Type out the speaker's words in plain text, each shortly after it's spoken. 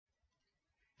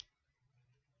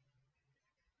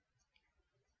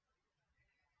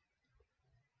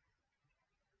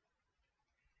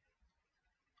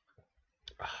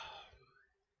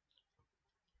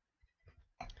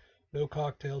No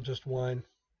cocktail, just wine.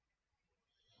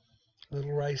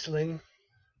 Little Riesling.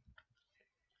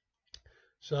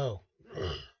 So,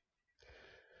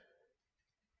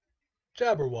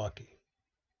 Jabberwocky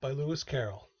by Lewis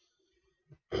Carroll.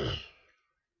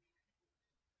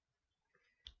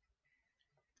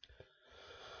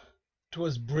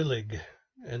 'Twas brillig,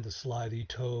 and the slithy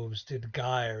toves did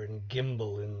gyre and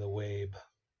gimble in the wabe.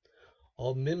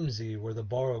 All mimsy were the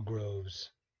borogoves,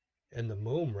 and the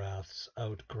mome raths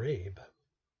outgrabe.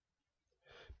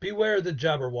 Beware the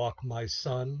Jabberwock, my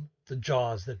son, the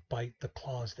jaws that bite, the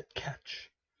claws that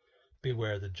catch.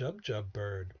 Beware the Jubjub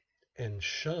bird, and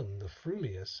shun the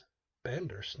frumious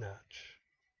Bandersnatch.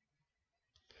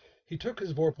 He took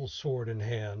his vorpal sword in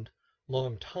hand,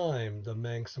 long time the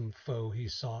manxome foe he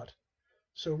sought.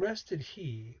 So rested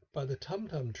he by the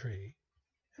Tumtum tree,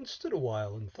 and stood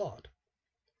awhile in thought.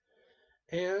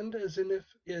 And as in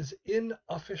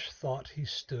uffish thought he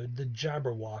stood, the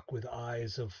Jabberwock with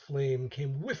eyes of flame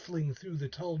came whiffling through the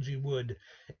tulgey wood,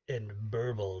 and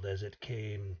burbled as it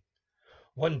came.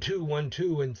 1, 2, 1,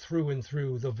 2, and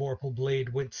through the vorpal blade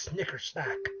went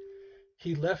snicker-snack.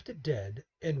 He left it dead,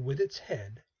 and with its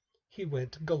head he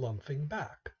went galumphing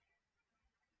back.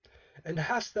 And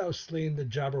hast thou slain the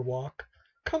Jabberwock?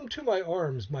 Come to my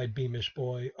arms, my beamish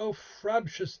boy. O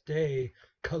frabtious day,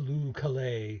 Callooh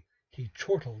Callay, he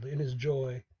chortled in his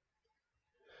joy.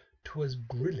 'Twas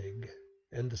brillig,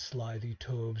 and the slithy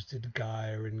toves did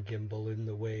gyre and gimble in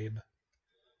the wabe.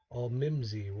 All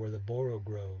mimsy were the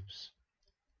borogoves,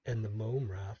 and the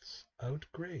mome raths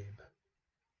outgrabe.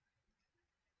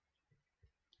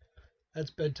 That's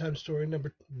bedtime story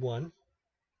number 1.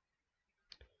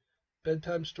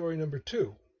 Bedtime story number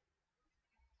 2.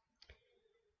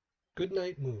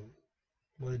 Goodnight Moon.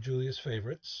 One of Julia's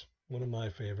favorites, one of my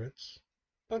favorites,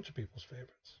 a bunch of people's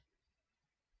favorites.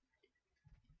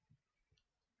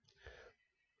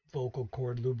 Vocal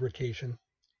cord lubrication.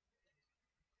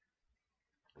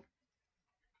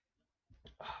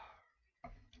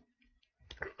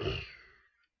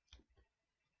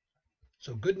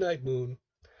 So Goodnight Moon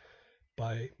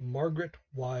by Margaret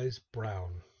Wise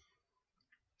Brown.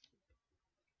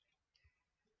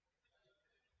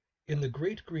 In the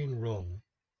great green room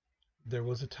there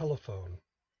was a telephone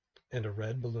and a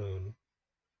red balloon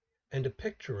and a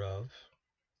picture of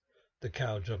the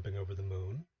cow jumping over the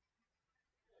moon,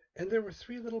 and there were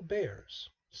 3 little bears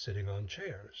sitting on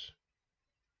chairs,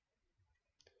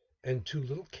 and 2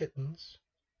 little kittens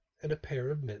and a pair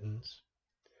of mittens,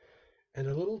 and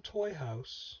a little toy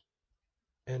house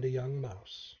and a young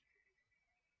mouse,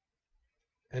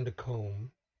 and a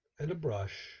comb and a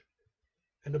brush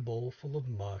and a bowl full of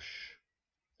mush,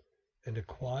 and a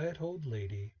quiet old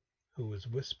lady who was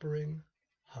whispering,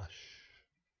 "Hush."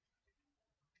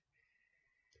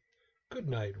 Good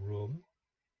night, room.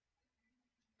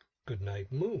 Good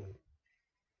night, moon.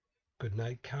 Good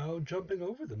night, cow jumping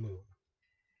over the moon.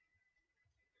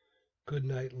 Good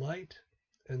night, light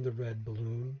and the red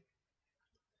balloon.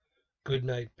 Good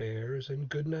night, bears, and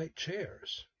good night,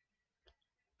 chairs.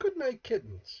 Good night,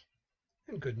 kittens,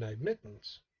 and good night,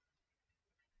 mittens.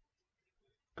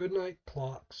 Good night,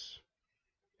 clocks,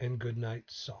 and good night,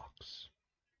 socks.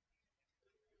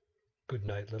 Good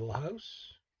night, little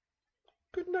house.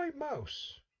 Good night,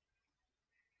 mouse.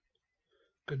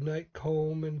 Good night,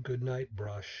 comb, and good night,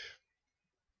 brush.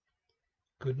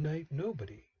 Good night,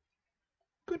 nobody.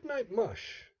 Good night,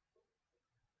 mush.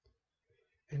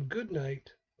 And good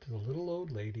night to the little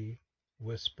old lady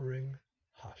whispering,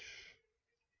 "Hush."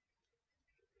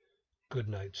 Good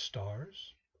night,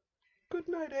 stars. Good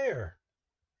night, air.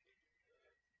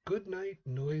 Good night,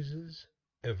 noises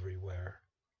everywhere.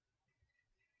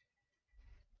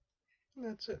 And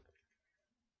that's it.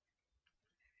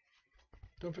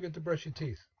 Don't forget to brush your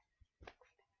teeth.